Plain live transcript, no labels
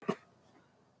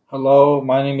Hello,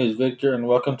 my name is Victor, and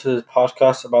welcome to this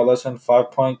podcast about Lesson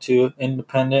 5.2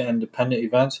 Independent and Dependent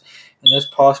Events. In this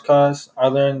podcast, I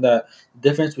learned that the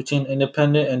difference between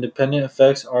independent and dependent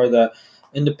effects are that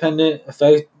independent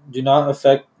effects do not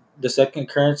affect the second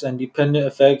occurrence, and dependent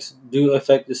effects do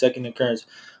affect the second occurrence.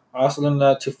 I also learned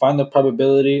that to find the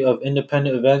probability of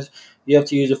independent events, you have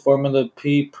to use the formula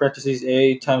P parentheses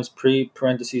A times P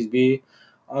parentheses B.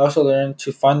 I also learned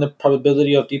to find the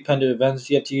probability of dependent events,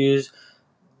 you have to use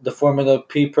the formula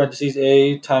P parentheses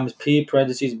A times P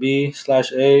parentheses B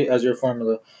slash A as your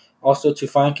formula. Also, to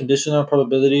find conditional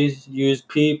probabilities, use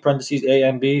P parentheses A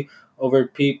and B over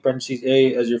P parentheses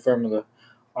A as your formula.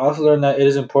 I also learned that it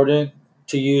is important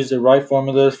to use the right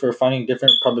formulas for finding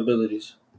different probabilities.